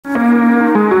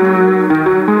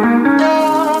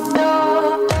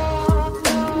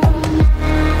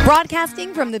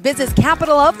Broadcasting from the business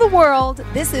capital of the world,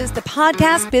 this is the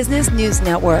Podcast Business News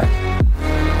Network.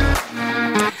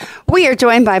 We are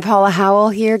joined by Paula Howell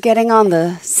here, getting on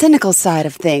the cynical side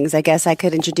of things. I guess I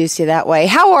could introduce you that way.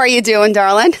 How are you doing,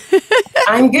 darling?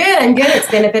 I'm good.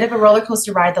 It's been a bit of a roller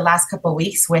coaster ride the last couple of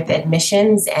weeks with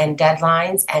admissions and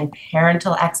deadlines and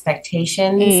parental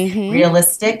expectations,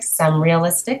 realistic, some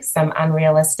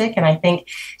unrealistic. And I think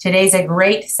today's a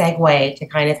great segue to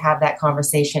kind of have that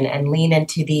conversation and lean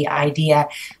into the idea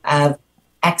of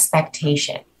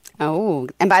expectation. Oh,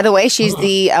 and by the way, she's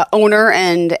the owner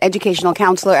and educational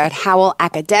counselor at Howell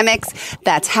Academics.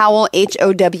 That's Howell,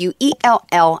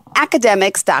 Howell,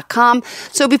 academics.com.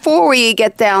 So before we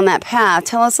get down that path,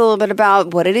 tell us a little bit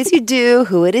about what it is you do,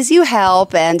 who it is you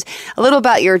help, and a little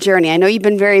about your journey. I know you've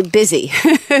been very busy.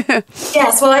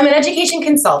 Yes, well, I'm an education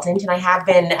consultant, and I have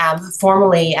been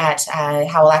formally at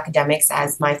Howell Academics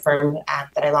as my firm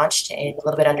that I launched in a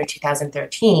little bit under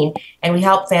 2013. And we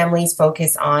help families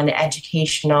focus on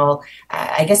educational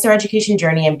their education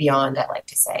journey and beyond, I like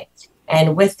to say.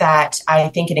 And with that, I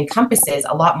think it encompasses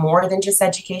a lot more than just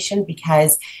education,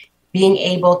 because being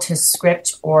able to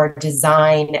script or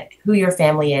design who your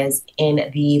family is in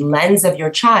the lens of your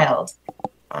child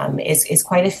is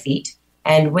quite a feat.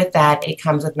 And with that, it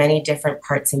comes with many different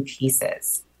parts and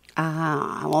pieces.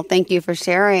 Well, thank you for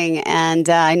sharing. And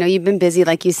I know you've been busy,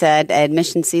 like you said,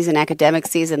 admission season, academic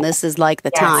season. This is like the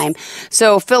time.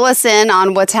 So fill us in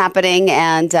on what's happening,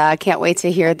 and can't wait to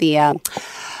hear the,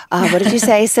 what did you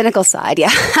say, cynical side?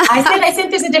 Yeah. I think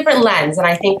there's a different lens, and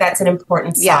I think that's an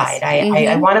important side.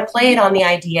 I want to play it on the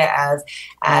idea of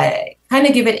kind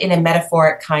of give it in a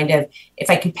metaphoric kind of, if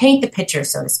I could paint the picture,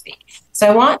 so to speak. So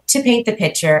I want to paint the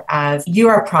picture of you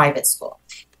are a private school.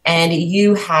 And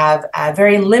you have a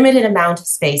very limited amount of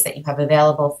space that you have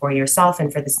available for yourself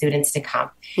and for the students to come.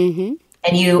 And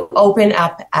you open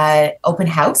up an open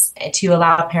house to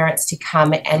allow parents to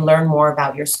come and learn more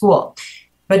about your school.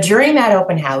 But during that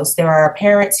open house, there are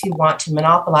parents who want to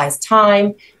monopolize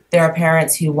time. There are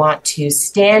parents who want to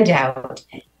stand out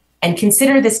and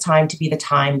consider this time to be the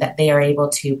time that they are able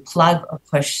to plug or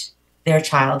push their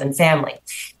child and family.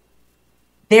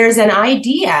 There's an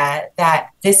idea that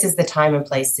this is the time and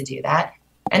place to do that.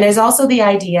 And there's also the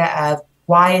idea of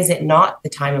why is it not the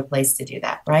time and place to do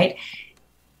that, right?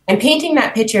 I'm painting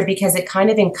that picture because it kind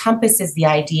of encompasses the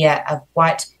idea of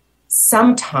what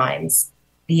sometimes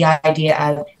the idea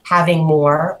of having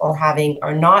more or having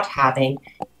or not having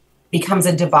becomes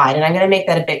a divide. And I'm going to make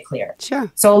that a bit clear.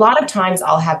 Sure. So a lot of times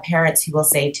I'll have parents who will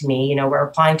say to me, you know, we're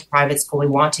applying to private school. We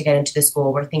want to get into the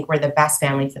school. We think we're the best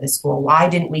family for the school. Why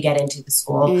didn't we get into the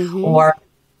school? Or,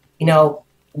 you know,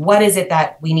 what is it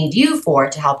that we need you for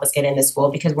to help us get into school?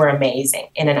 Because we're amazing,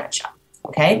 in a nutshell.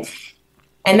 Okay.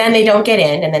 And then they don't get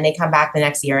in, and then they come back the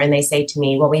next year and they say to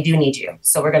me, well, we do need you.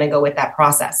 So we're going to go with that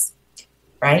process,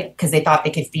 right? Because they thought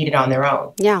they could feed it on their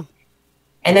own. Yeah.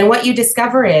 And then what you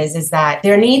discover is that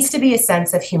there needs to be a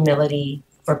sense of humility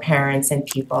for parents and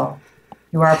people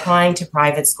who are applying to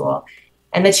private school.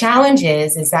 And the challenge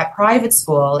is that private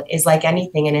school is like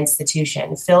anything, an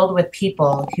institution filled with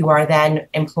people who are then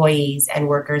employees and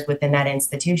workers within that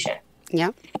institution.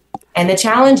 Yeah. And the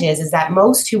challenge is that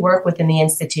most who work within the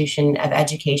institution of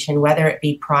education, whether it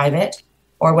be private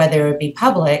or whether it be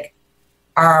public,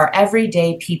 are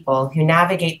everyday people who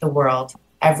navigate the world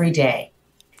every day.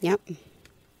 Yep.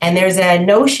 And there's a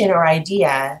notion or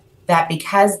idea that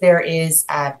because there is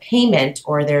a payment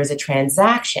or there's a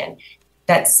transaction,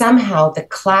 that somehow the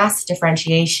class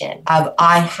differentiation of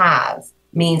I have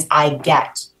means I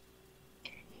get.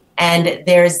 And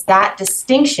there's that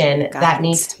distinction that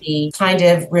needs to be kind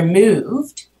of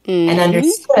removed and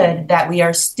understood, that we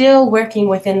are still working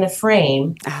within the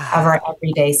frame of our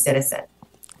everyday citizen.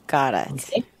 Got it.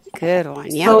 Okay? Good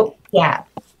one. Yeah. So, yeah.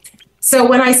 So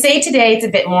when I say today it's a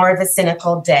bit more of a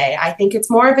cynical day, I think it's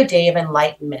more of a day of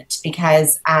enlightenment,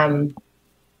 because I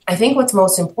think what's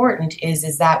most important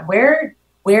is that where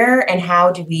and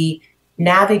how do we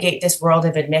navigate this world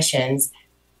of admissions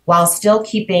while still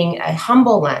keeping a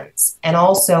humble lens and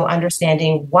also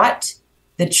understanding what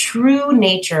the true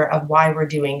nature of why we're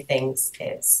doing things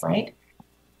is, right?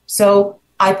 So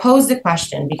I pose the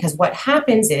question because what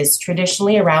happens is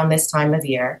traditionally around this time of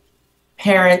year,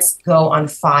 parents go on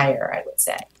fire, I would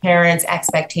say. Parents'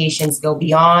 expectations go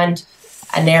beyond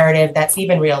a narrative that's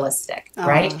even realistic,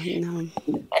 right? No.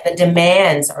 And the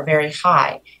demands are very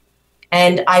high.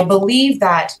 And I believe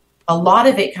that a lot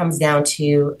of it comes down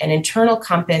to an internal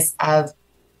compass of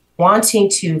wanting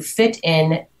to fit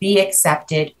in, be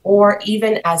accepted, or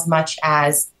even as much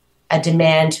as a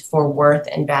demand for worth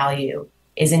and value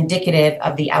is indicative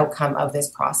of the outcome of this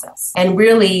process. And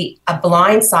really, a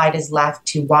blind side is left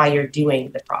to why you're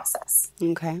doing the process.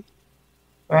 Okay.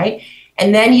 Right?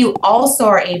 And then you also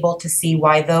are able to see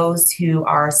why those who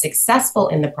are successful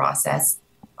in the process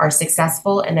are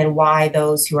successful, and then why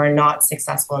those who are not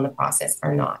successful in the process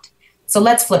are not. So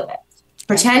let's flip it.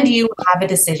 Pretend you have a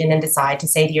decision and decide to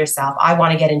say to yourself, I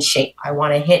want to get in shape. I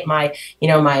want to hit my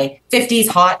 50s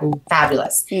hot and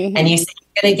fabulous. Mm-hmm. And you say,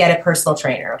 I'm going to get a personal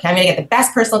trainer. Okay, I'm going to get the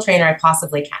best personal trainer I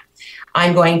possibly can.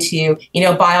 I'm going to,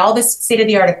 buy all this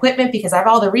state-of-the-art equipment because I have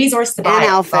all the resources to buy and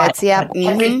outfits,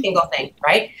 every single thing,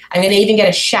 right? I'm going to even get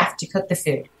a chef to cook the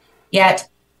food. Yet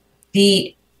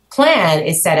the plan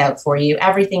is set out for you.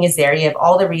 Everything is there. You have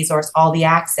all the resource, all the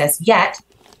access. Yet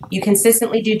you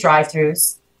consistently do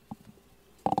drive-thrus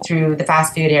through the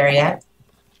fast food area.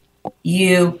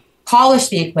 You polish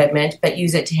the equipment, but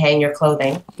use it to hang your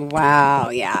clothing. Wow.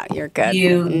 Yeah, you're good.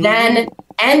 You then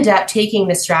end up taking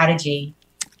the strategy,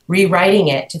 rewriting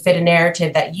it to fit a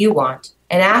narrative that you want.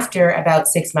 And after about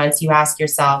 6 months, you ask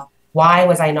yourself, why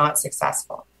was I not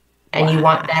successful? And you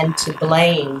want then to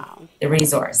blame the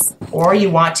resource, or you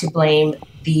want to blame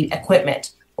the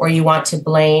equipment, or you want to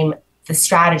blame the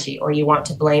strategy, or you want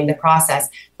to blame the process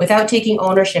without taking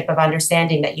ownership of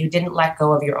understanding that you didn't let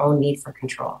go of your own need for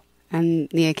control. And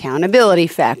the accountability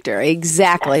factor.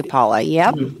 Exactly, Paula.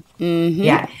 Yep. Mm-hmm. Mm-hmm.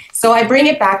 Yeah. So I bring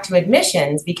it back to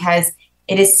admissions because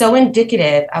it is so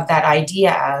indicative of that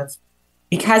idea of,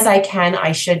 because I can,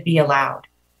 I should be allowed.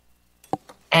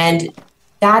 And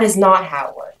that is not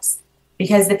how it works.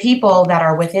 Because the people that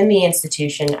are within the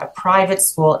institution, a private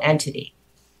school entity,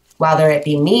 whether it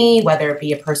be me, whether it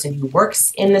be a person who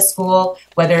works in the school,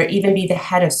 whether it even be the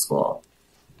head of school,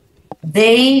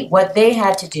 what they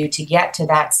had to do to get to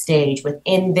that stage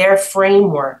within their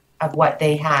framework of what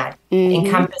they had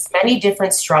encompassed many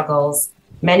different struggles,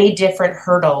 many different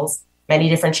hurdles, many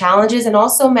different challenges, and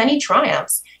also many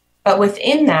triumphs. But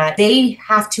within that, they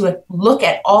have to look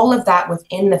at all of that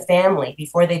within the family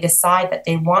before they decide that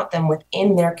they want them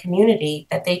within their community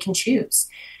that they can choose.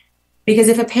 Because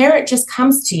if a parent just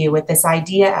comes to you with this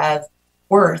idea of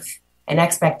worth and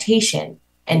expectation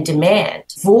and demand,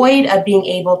 void of being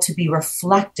able to be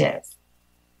reflective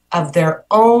of their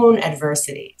own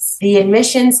adversities, the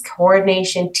admissions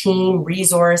coordination team,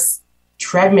 resource,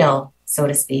 treadmill, so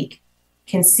to speak,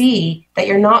 can see that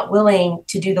you're not willing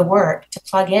to do the work to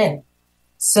plug in.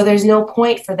 So there's no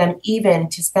point for them even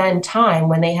to spend time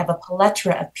when they have a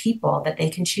plethora of people that they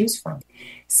can choose from.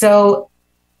 So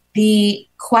the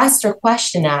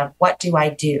question of what do I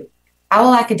do?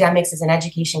 Howell Academics is an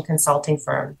education consulting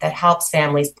firm that helps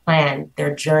families plan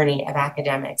their journey of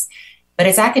academics. But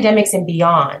it's academics and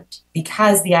beyond,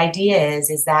 because the idea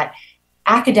is that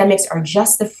academics are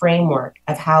just the framework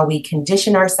of how we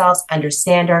condition ourselves,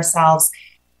 understand ourselves,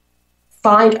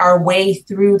 find our way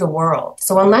through the world.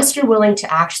 So unless you're willing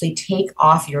to actually take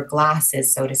off your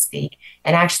glasses, so to speak,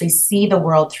 and actually see the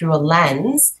world through a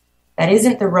lens that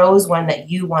isn't the rose one that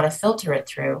you want to filter it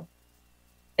through,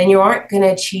 then you aren't going to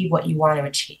achieve what you want to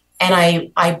achieve. And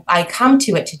I come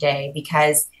to it today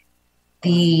because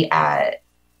the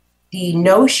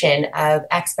notion of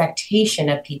expectation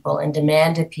of people and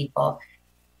demand of people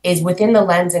is within the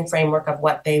lens and framework of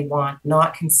what they want,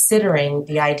 not considering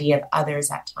the idea of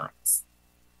others at times,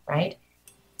 right?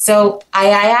 So I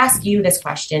ask you this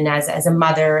question as a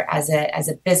mother, as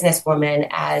a businesswoman,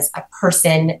 as a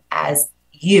person, as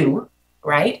you,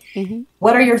 right? Mm-hmm.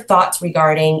 What are your thoughts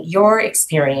regarding your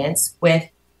experience with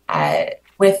I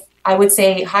would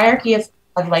say hierarchy of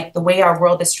like the way our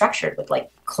world is structured, with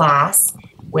like class,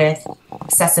 with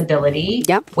accessibility,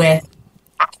 with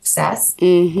access,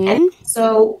 and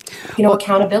so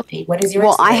accountability. What is your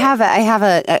experience? I have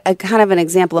a kind of an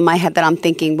example in my head that I'm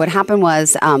thinking. What happened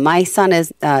was my son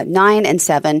is 9 and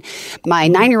 7. My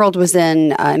 9-year-old was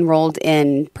enrolled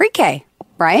in pre-K,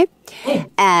 right?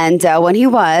 And when he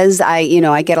was,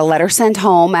 I get a letter sent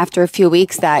home after a few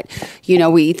weeks that,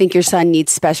 we think your son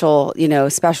needs special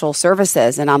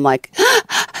services. And I'm like,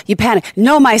 you panic.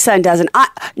 No, my son doesn't.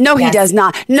 No, he does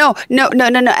not. No.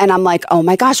 And I'm like, oh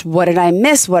my gosh, what did I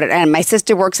miss? And my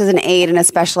sister works as an aide in a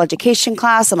special education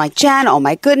class. I'm like, Jen, oh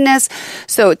my goodness.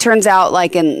 So it turns out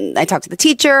and I talked to the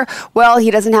teacher. Well, he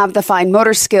doesn't have the fine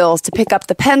motor skills to pick up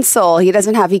the pencil. He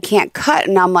can't cut.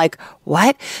 And I'm like,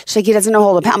 what? She's like, he doesn't know how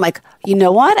to hold a pen. I'm like, you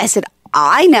know what? I said,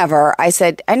 I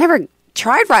never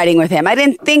tried writing with him. I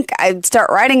didn't think I'd start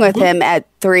writing with him at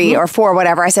 3 or 4,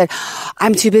 whatever. I said,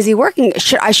 I'm too busy working.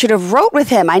 I should have wrote with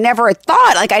him. I never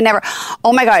thought,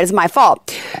 oh my God, it's my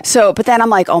fault. So, but then I'm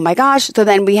like, oh my gosh. So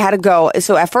then we had to go.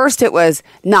 So at first it was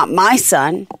not my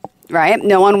son. right?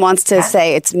 No one wants to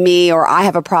say it's me or I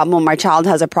have a problem or my child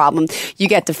has a problem. You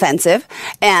get defensive.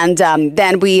 And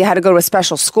then we had to go to a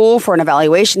special school for an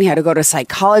evaluation. He had to go to a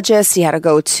psychologist. He had to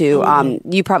go to,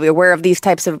 you probably aware of these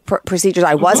types of procedures.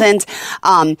 I wasn't.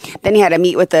 Then he had to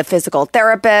meet with the physical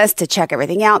therapist to check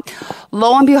everything out.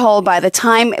 Lo and behold, by the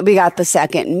time we got the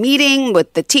second meeting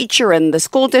with the teacher and the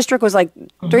school district was like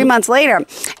 3 months later.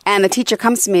 And the teacher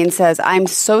comes to me and says, I'm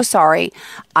so sorry.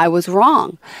 I was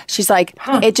wrong. She's like,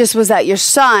 it just was that your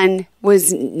son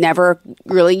was never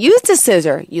really used a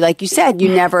scissor. Like you said, he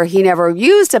never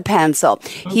used a pencil.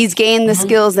 He's gained the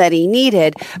skills that he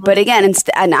needed. But again,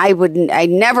 I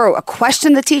never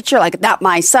questioned the teacher, like not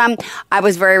my son. I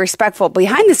was very respectful.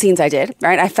 Behind the scenes, I did,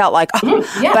 right? I felt like,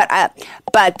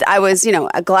 but I was,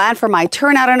 glad for my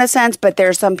turnout in a sense, but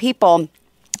there's some people.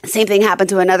 Same thing happened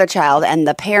to another child, and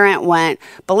the parent went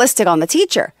ballistic on the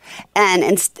teacher. And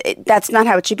that's not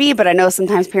how it should be, but I know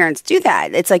sometimes parents do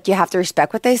that. It's like you have to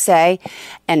respect what they say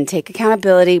and take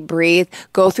accountability, breathe,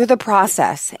 go through the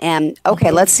process. And, okay,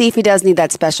 let's see if he does need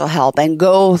that special help, and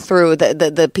go through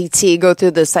the PT, go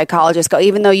through the psychologist,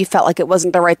 even though you felt like it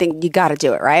wasn't the right thing, you got to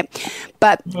do it, right?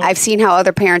 But I've seen how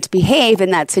other parents behave in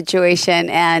that situation,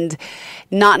 and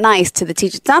not nice to the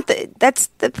teacher. It's not that's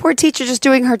the poor teacher just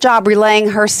doing her job, relaying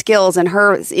her skills and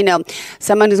her,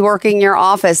 someone who's working in your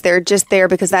office. They're just there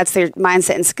because that's their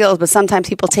mindset and skills. But sometimes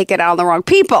people take it out on the wrong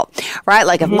people, right?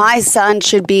 Like if my son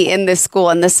should be in this school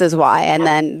and this is why, and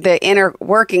then the inner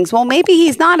workings, well, maybe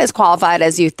he's not as qualified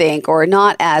as you think or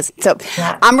not as. So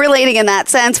I'm relating in that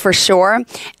sense for sure.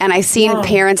 And I've seen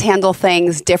parents handle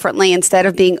things differently instead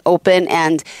of being open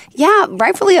and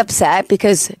rightfully upset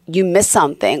because you missed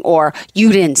something or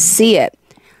you didn't see it.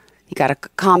 You got to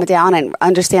calm it down and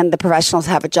understand the professionals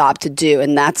have a job to do.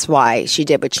 And that's why she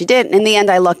did what she did. And in the end,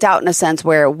 I lucked out in a sense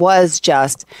where it was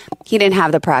just, he didn't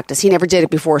have the practice. He never did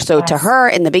it before. So to her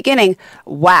in the beginning,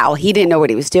 wow, he didn't know what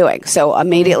he was doing. So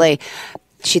immediately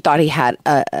she thought he had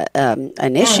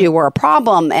an issue or a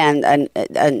problem and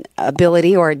an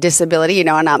ability or a disability,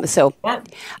 and so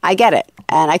I get it.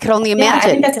 And I could only imagine.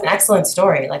 I think that's an excellent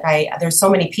story. Like there's so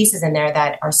many pieces in there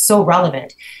that are so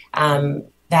relevant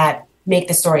that make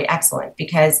the story excellent,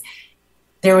 because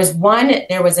there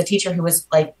was a teacher who was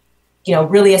like,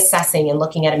 really assessing and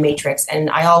looking at a matrix.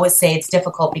 And I always say it's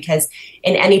difficult because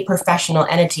in any professional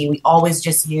entity, we always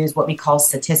just use what we call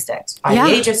statistics. By the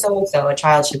age of so-and-so, a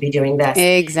child should be doing this.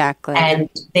 Exactly. And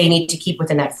they need to keep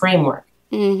within that framework.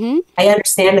 Mm-hmm. I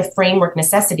understand the framework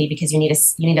necessity because you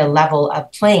need a level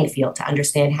of playing field to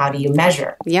understand how do you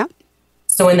measure. Yeah.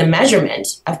 So in the measurement,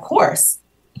 of course,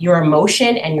 your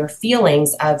emotion and your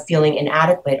feelings of feeling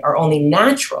inadequate are only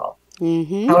natural.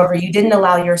 Mm-hmm. However, you didn't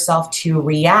allow yourself to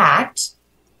react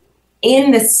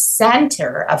in the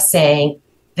center of saying,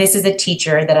 this is a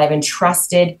teacher that I've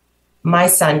entrusted my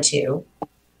son to,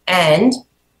 and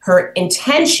her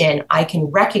intention I can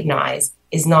recognize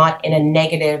is not in a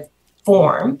negative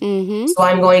form. Mm-hmm. So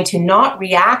I'm going to not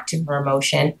react to her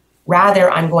emotion.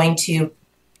 Rather, I'm going to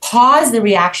pause the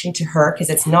reaction to her because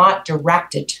it's not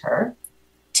directed to her,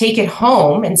 take it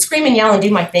home and scream and yell and do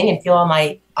my thing and feel all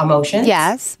my emotions.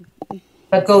 Yes.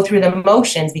 But go through the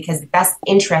motions because the best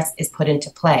interest is put into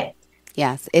play.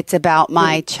 Yes, it's about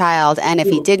my child. And if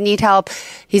he did need help,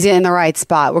 he's in the right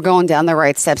spot. We're going down the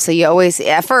right steps. So you always,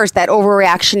 at first, that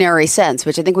overreactionary sense,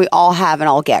 which I think we all have and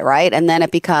all get, right? And then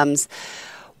it becomes,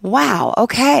 wow,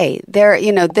 okay,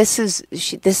 this is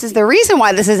the reason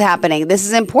why this is happening. This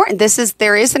is important.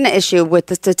 There is an issue with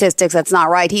the statistics that's not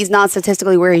right. He's not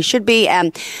statistically where he should be, and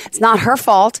it's not her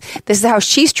fault. This is how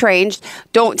she's trained.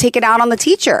 Don't take it out on the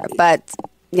teacher. But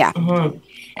yeah. Mm-hmm.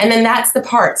 And then that's the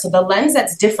part. So the lens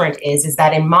that's different is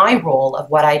that in my role of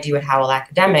what I do at Howell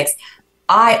Academics,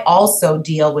 I also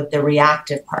deal with the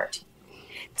reactive part.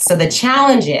 So the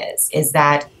challenge is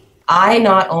that I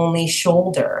not only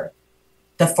shoulder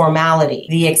the formality,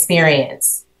 the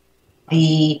experience,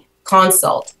 the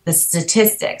consult, the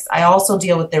statistics, I also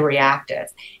deal with the reactive.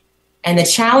 And the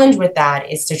challenge with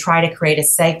that is to try to create a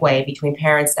segue between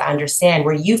parents to understand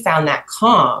where you found that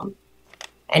calm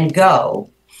and go,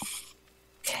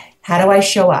 how do I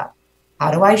show up?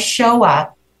 How do I show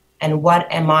up? And what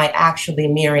am I actually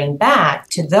mirroring back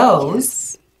to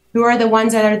those who are the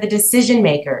ones that are the decision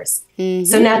makers? Mm-hmm.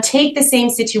 So now take the same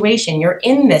situation. You're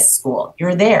in this school,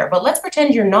 you're there, but let's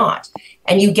pretend you're not.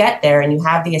 And you get there and you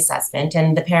have the assessment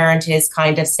and the parent is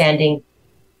kind of standing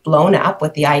blown up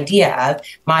with the idea of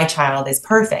my child is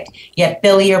perfect. Yet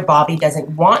Billy or Bobby doesn't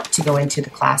want to go into the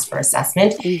class for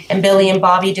assessment. Mm-hmm. And Billy and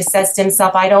Bobby just says to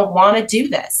himself, I don't want to do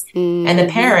this. Mm-hmm. And the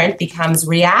parent becomes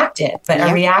reactive, but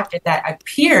a reactive that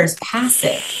appears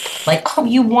passive. Like, oh,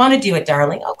 you want to do it,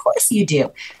 darling. Of course you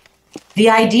do. the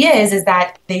idea is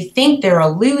that they think they're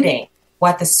eluding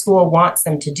what the school wants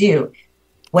them to do.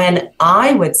 When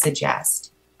I would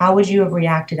suggest, how would you have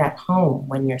reacted at home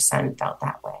when your son felt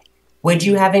that way? Would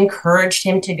you have encouraged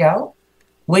him to go?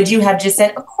 Would you have just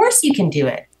said, of course you can do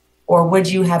it? Or would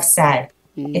you have said,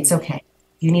 it's okay,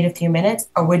 you need a few minutes?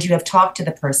 Or would you have talked to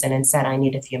the person and said, I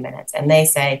need a few minutes? And they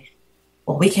say,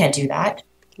 well, we can't do that.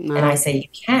 No. And I say, you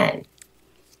can.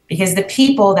 Because the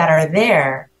people that are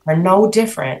there are no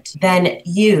different than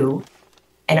you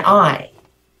and I.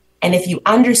 And if you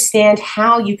understand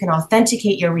how you can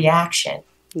authenticate your reaction,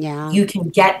 you can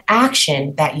get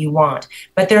action that you want.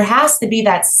 But there has to be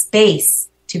that space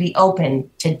to be open,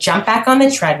 to jump back on the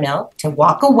treadmill, to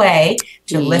walk away,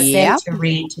 to listen, to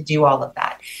read, to do all of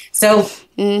that. So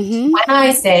when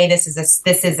I say this is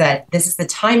the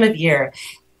time of year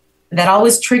that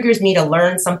always triggers me to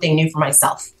learn something new for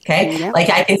myself. Okay. Like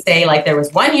I can say, like, there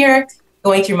was 1 year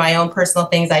going through my own personal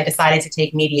things, I decided to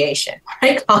take mediation,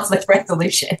 right? Conflict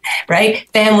resolution, right?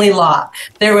 Family law.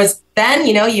 There was then,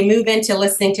 you move into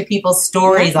listening to people's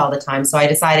stories all the time. So I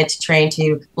decided to train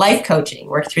to life coaching,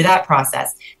 work through that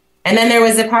process. And then there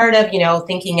was a part of,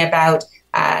 thinking about,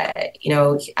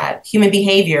 human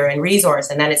behavior and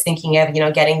resource. And then it's thinking of,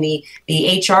 getting the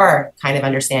HR kind of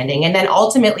understanding. And then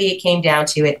ultimately it came down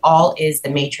to it all is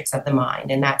the matrix of the mind.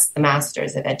 And that's the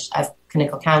masters of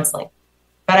clinical counseling.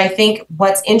 But I think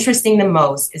what's interesting the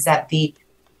most is that the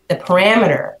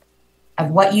parameter of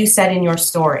what you said in your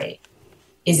story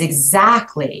is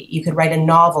exactly, you could write a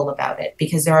novel about it,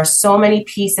 because there are so many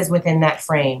pieces within that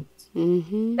frame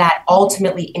that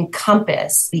ultimately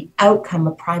encompass the outcome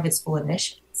of private school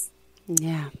admissions.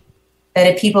 Yeah. That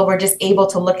if people were just able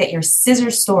to look at your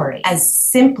scissor story as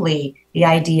simply the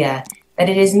idea that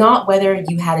it is not whether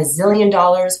you had $1 zillion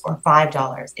or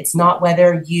 $5. It's not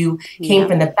whether you came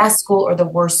from the best school or the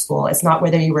worst school. It's not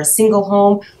whether you were a single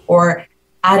home or,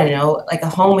 I don't know, like a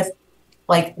home with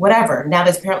like whatever. Now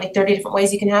there's apparently 30 different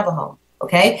ways you can have a home.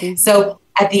 Okay. So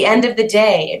at the end of the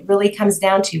day, it really comes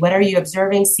down to what are you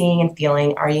observing, seeing, and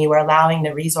feeling? Are you allowing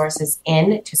the resources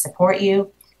in to support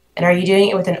you? And are you doing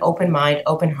it with an open mind,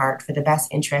 open heart for the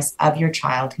best interest of your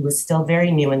child who is still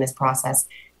very new in this process?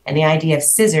 And the idea of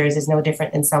scissors is no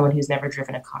different than someone who's never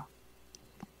driven a car.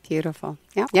 Beautiful.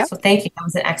 Yeah. So thank you. That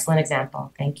was an excellent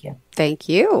example. Thank you. Thank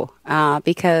you.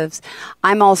 Because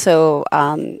I'm also,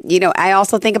 I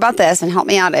also think about this, and help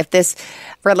me out if this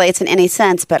relates in any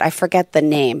sense, but I forget the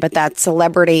name. But that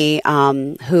celebrity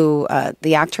who,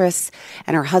 the actress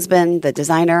and her husband, the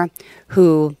designer,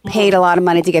 who paid a lot of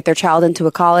money to get their child into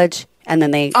a college. And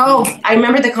then they... Oh, I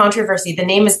remember the controversy. The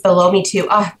name is below me too.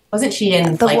 Wasn't she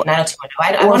in like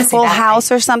 90210? I want to say Full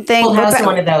House or something. Full House or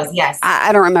one of those, yes.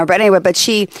 I don't remember. But anyway, but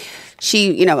she,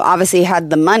 obviously had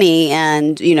the money,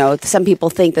 and, some people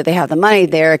think that they have the money,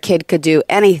 their kid could do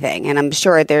anything. And I'm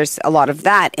sure there's a lot of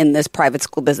that in this private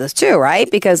school business too, right?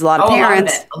 Because a lot of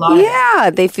parents, a lot of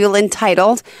it. They feel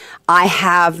entitled. I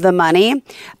have the money,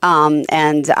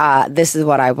 and this is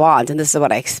what I want, and this is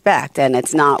what I expect, and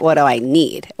it's not what I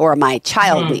need or my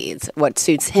child needs, what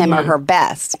suits him or her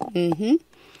best.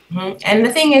 And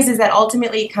the thing is that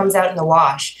ultimately it comes out in the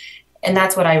wash, and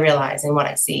that's what I realize and what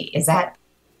I see is that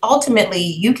ultimately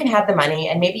you can have the money,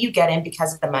 and maybe you get in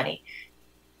because of the money.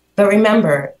 But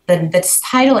remember, the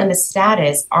title and the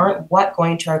status aren't what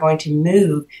are going to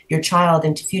move your child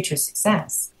into future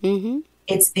success.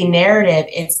 It's the narrative,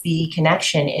 it's the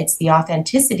connection, it's the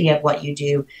authenticity of what you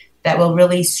do that will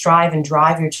really strive and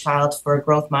drive your child for a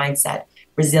growth mindset,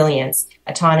 resilience,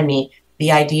 autonomy,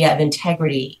 the idea of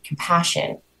integrity,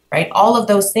 compassion, right? All of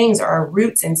those things are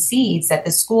roots and seeds that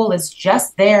the school is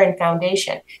just there in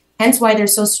foundation. Hence why they're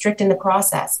so strict in the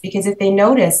process, because if they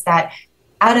notice that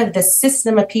out of the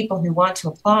system of people who want to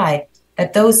apply,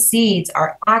 that those seeds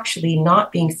are actually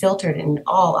not being filtered in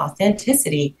all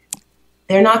authenticity,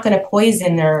 they're not going to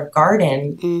poison their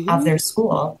garden of their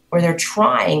school, or they're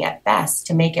trying at best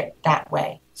to make it that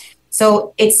way.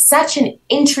 So it's such an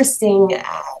interesting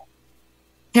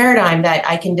paradigm that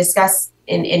I can discuss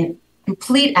in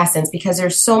complete essence, because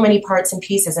there's so many parts and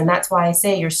pieces. And that's why I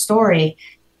say your story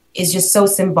is just so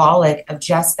symbolic of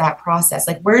just that process.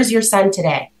 Like, where's your son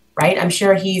today, right? I'm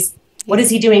sure what is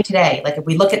he doing today? Like, if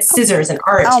we look at scissors and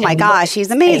art. Oh my gosh,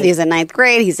 he's amazing. He's in 9th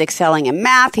grade. He's excelling in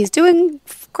math. He's doing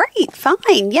great.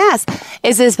 Fine. Yes.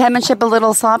 Is his penmanship a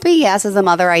little sloppy? Yes. As a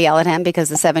mother, I yell at him because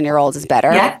the 7-year-old is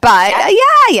better. Yeah. But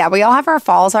yeah. We all have our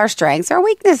faults, our strengths, our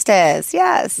weaknesses.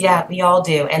 Yes. Yeah, we all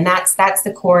do. And that's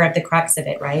the core of the crux of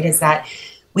it, right? Is that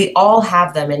we all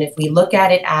have them. And if we look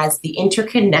at it as the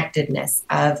interconnectedness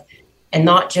of, and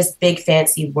not just big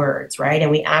fancy words, right?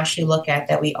 And we actually look at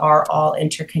that we are all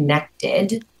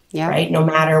interconnected, right? No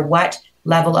matter what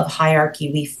level of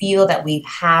hierarchy we feel that we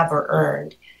have or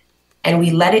earned, and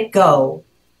we let it go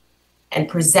and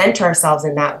present ourselves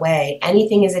in that way,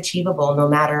 anything is achievable no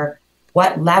matter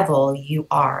what level you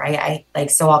are.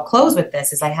 So I'll close with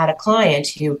this. Is I had a client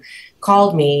who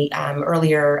called me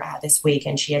earlier this week,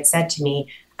 and she had said to me,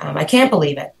 I can't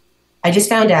believe it. I just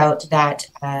found out that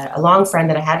a long friend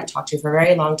that I hadn't talked to for a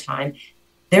very long time,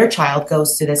 their child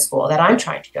goes to this school that I'm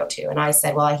trying to go to. And I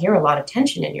said, well, I hear a lot of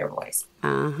tension in your voice.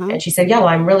 And she said, yeah, well,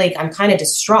 I'm kind of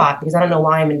distraught because I don't know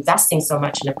why I'm investing so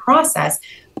much in a process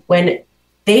when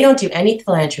they don't do any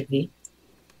philanthropy.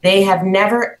 They have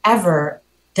never, ever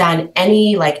done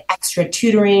any like extra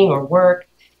tutoring or work.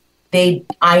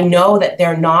 I know that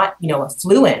they're not,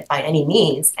 affluent by any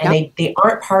means, and they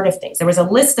aren't part of things. There was a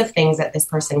list of things that this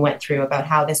person went through about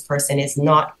how this person is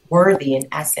not worthy, in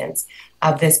essence,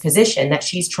 of this position that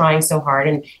she's trying so hard.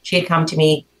 And she had come to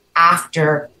me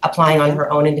after applying on her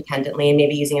own independently and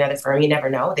maybe using another firm. You never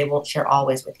know. They won't share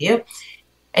always with you.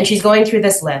 And she's going through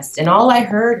this list. And all I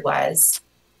heard was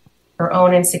her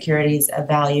own insecurities of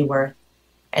value, worth.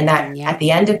 And that at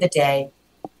the end of the day,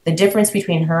 the difference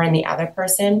between her and the other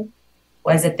person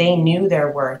was that they knew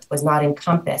their worth was not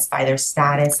encompassed by their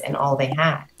status and all they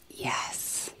had.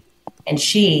 Yes. And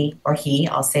she, or he,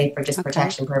 I'll say for just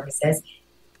protection purposes,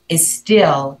 is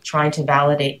still trying to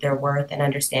validate their worth and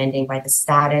understanding by the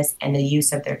status and the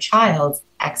use of their child's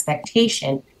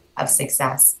expectation of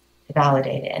success to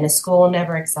validate it. And the school will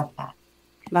never accept that.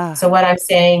 Wow. So what I'm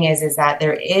saying is that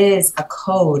there is a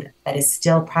code that is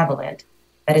still prevalent,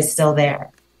 that is still there.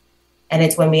 And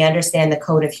it's when we understand the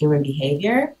code of human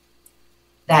behavior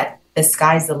that the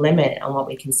sky's the limit on what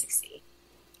we can succeed.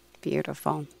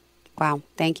 Beautiful. Wow.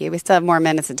 Thank you. We still have more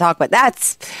minutes to talk, but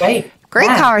that's great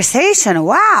conversation.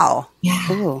 Wow. Yeah.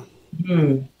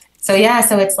 Mm-hmm. So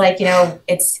it's like,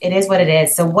 it is what it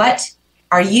is. So what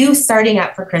are you starting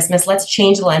up for Christmas? Let's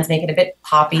change the lens, make it a bit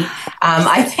poppy.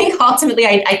 I think ultimately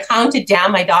I counted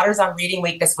down. My daughter's on reading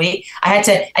week this week. I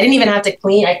didn't even have to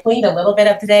clean. I cleaned a little bit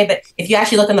of today, but if you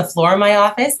actually look on the floor in my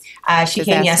office, she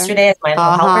came yesterday as my little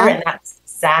helper, and that's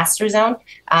disaster zone.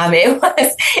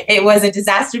 It was a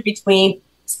disaster between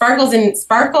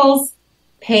sparkles,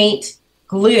 paint,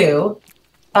 glue,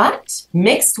 but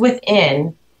mixed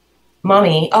within,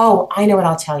 Mommy, I know what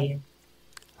I'll tell you.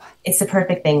 It's the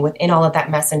perfect thing within all of that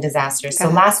mess and disaster. So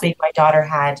last week, my daughter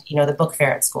had, the book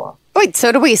fair at school. Wait,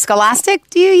 so do we? Scholastic,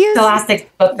 do you use?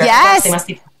 Scholastic book fair.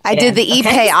 Yes. I did the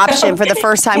e-pay option for the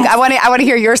first time. I want to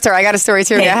hear your story. I got a story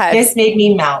too. Go ahead. This made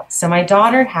me melt. So my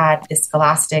daughter had this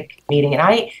Scholastic meeting,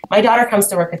 and my daughter comes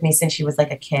to work with me since she was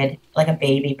like a kid, like a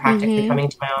baby, practically coming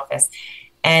to my office.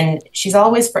 And she's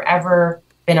always forever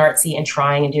been artsy and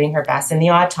trying and doing her best. And the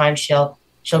odd time she'll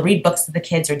read books to the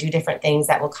kids or do different things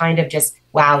that will kind of just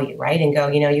wow you, right? And go,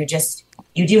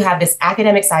 you do have this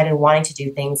academic side and wanting to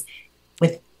do things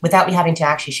without me having to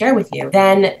actually share with you.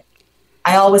 Then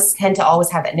I always tend to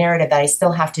have that narrative that I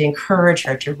still have to encourage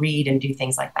her to read and do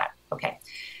things like that. Okay.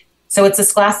 So it's a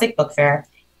Scholastic book fair,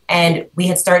 and we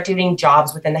had started doing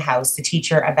jobs within the house to teach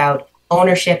her about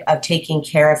ownership of taking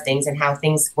care of things and how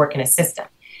things work in a system.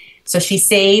 So she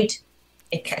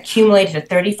accumulated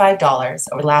to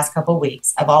 $35 over the last couple of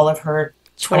weeks of all of her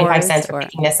 25 cents for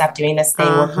picking this up, doing this thing,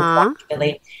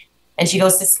 working. And she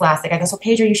goes to Scholastic. I go, so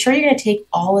Paige, are you sure you're going to take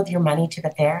all of your money to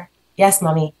the fair? Yes,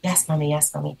 Mommy. Yes, Mommy.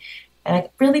 Yes, Mommy. And I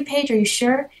go, really, Paige, are you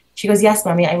sure? She goes, yes,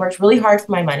 Mommy. I worked really hard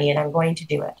for my money and I'm going to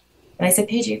do it. And I said,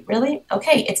 Paige, really?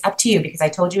 Okay, it's up to you because I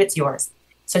told you it's yours.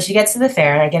 So she gets to the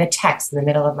fair and I get a text in the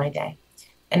middle of my day.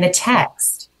 And the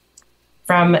text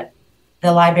from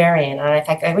the librarian, and in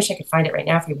fact, I wish I could find it right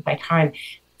now for you with my time,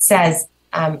 says,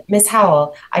 Miss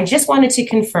Howell, I just wanted to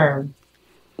confirm,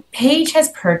 Paige has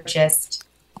purchased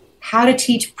How to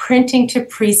Teach Printing to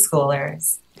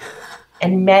Preschoolers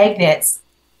and magnets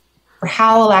for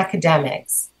Howell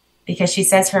Academics because she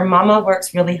says her mama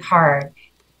works really hard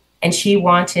and she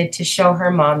wanted to show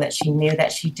her mom that she knew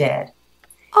that she did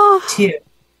too,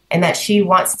 and that she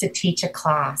wants to teach a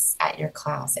class at your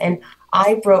class. And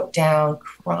I broke down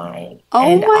crying.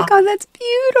 Oh my God, that's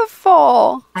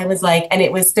beautiful. I was like, and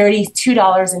it was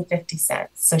 $32.50.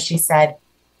 So she said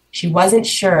she wasn't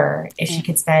sure if she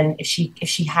could spend, if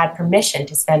she had permission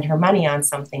to spend her money on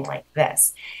something like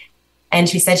this. And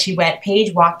she said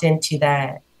Paige walked into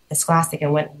the Scholastic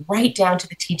and went right down to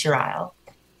the teacher aisle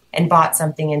and bought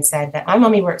something and said that my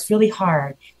mommy works really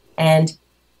hard and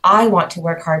I want to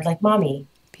work hard like Mommy.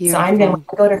 Beautiful. So I'm going to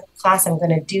go to her class. I'm going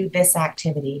to do this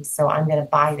activity. So I'm going to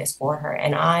buy this for her.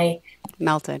 And I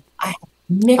melted. I had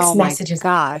mixed messages.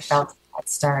 Gosh. At the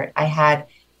start. I had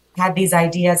these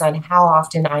ideas on how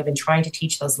often I've been trying to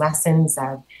teach those lessons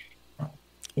of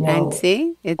And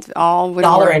see, it's all a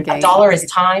dollar is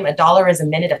time. A dollar is a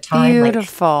minute of time.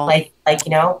 Beautiful. Like I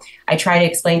try to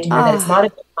explain to her that it's not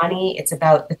about money. It's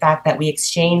about the fact that we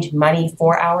exchange money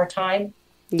for our time.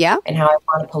 Yeah. And how I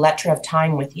want a paletta of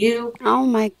time with you. Oh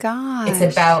my gosh. It's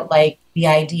about like the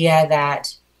idea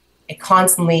that I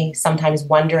constantly sometimes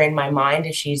wonder in my mind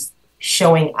if she's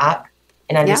showing up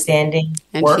and understanding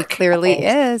and work. She clearly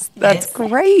is. That's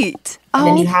great. And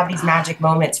then you have these magic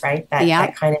moments, right?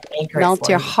 That kind of anchor melt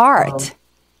your heart.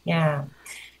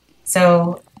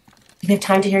 So do we have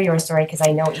time to hear your story? Because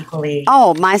I know equally.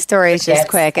 Oh, my story is just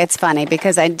quick. It's funny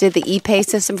because I did the ePay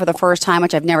system for the first time,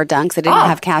 which I've never done because I didn't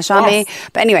have cash on me.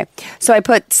 But anyway, so I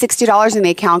put $60 in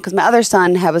the account because my other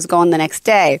son was going the next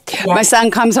day. Yes. My son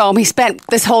comes home. He spent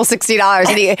this whole $60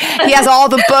 and he has all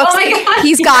the books. Oh my God,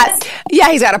 he's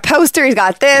got a poster. He's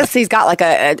got this. He's got like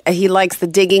he likes the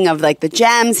digging of like the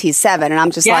gems. He's 7. And I'm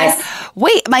just like,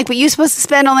 wait, Mike, but you're supposed to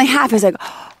spend only half. He's like,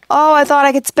 oh, I thought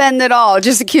I could spend it all.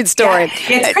 Just a cute story.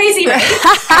 Yeah, it's crazy, right?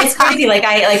 It's crazy.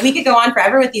 Like we could go on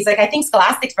forever with these. Like I think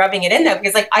Scholastic's rubbing it in though,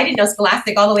 because like I didn't know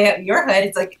Scholastic all the way out in your hood.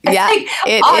 It's like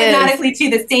it automatically is. To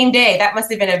the same day. That must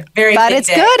have been a very But big it's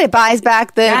day. good. It buys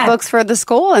back the books for the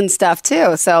school and stuff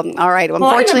too. So all right. Well,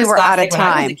 unfortunately we're out of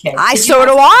time. So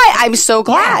do I. I'm so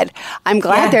glad. Yeah. I'm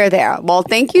glad they're there. Well,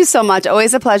 thank you so much.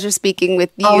 Always a pleasure speaking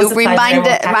with you. Remind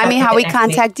me how we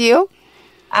contact you.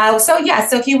 So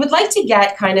if you would like to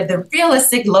get kind of the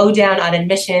realistic lowdown on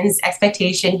admissions,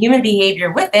 expectation, human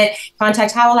behavior with it,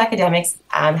 contact Howell Academics,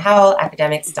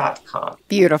 howellacademics.com.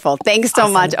 Beautiful. Thanks so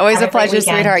much. Always a pleasure,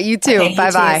 sweetheart. You too. Okay,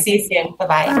 Bye-bye. See you soon.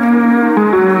 Bye-bye.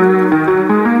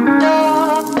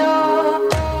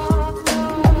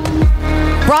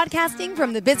 Broadcasting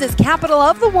from the business capital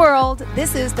of the world,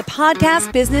 this is the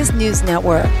Podcast Business News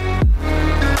Network.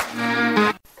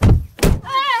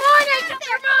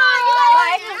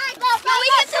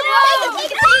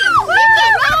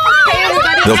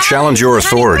 They'll challenge your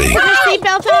authority. Put your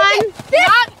seatbelt on.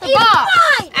 Not the box.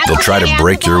 They'll try to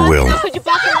break your will.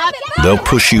 They'll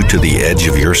push you to the edge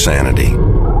of your sanity.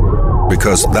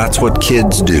 Because that's what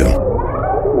kids do.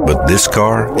 But this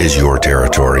car is your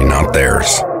territory, not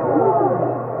theirs.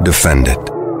 Defend it.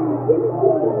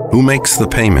 Who makes the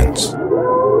payments?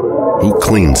 Who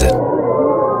cleans it?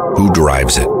 Who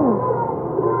drives it?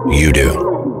 You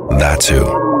do. That's who.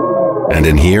 And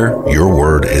in here, your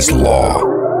word is law.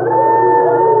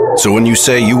 So when you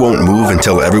say you won't move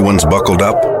until everyone's buckled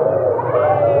up,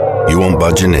 you won't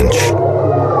budge an inch.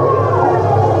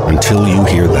 Until you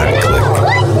hear that click.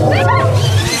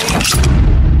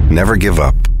 Never give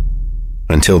up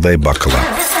until they buckle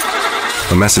up.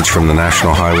 A message from the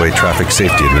National Highway Traffic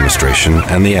Safety Administration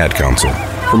and the Ad Council.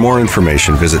 For more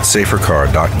information, visit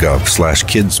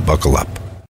safercar.gov/kidsbuckleup.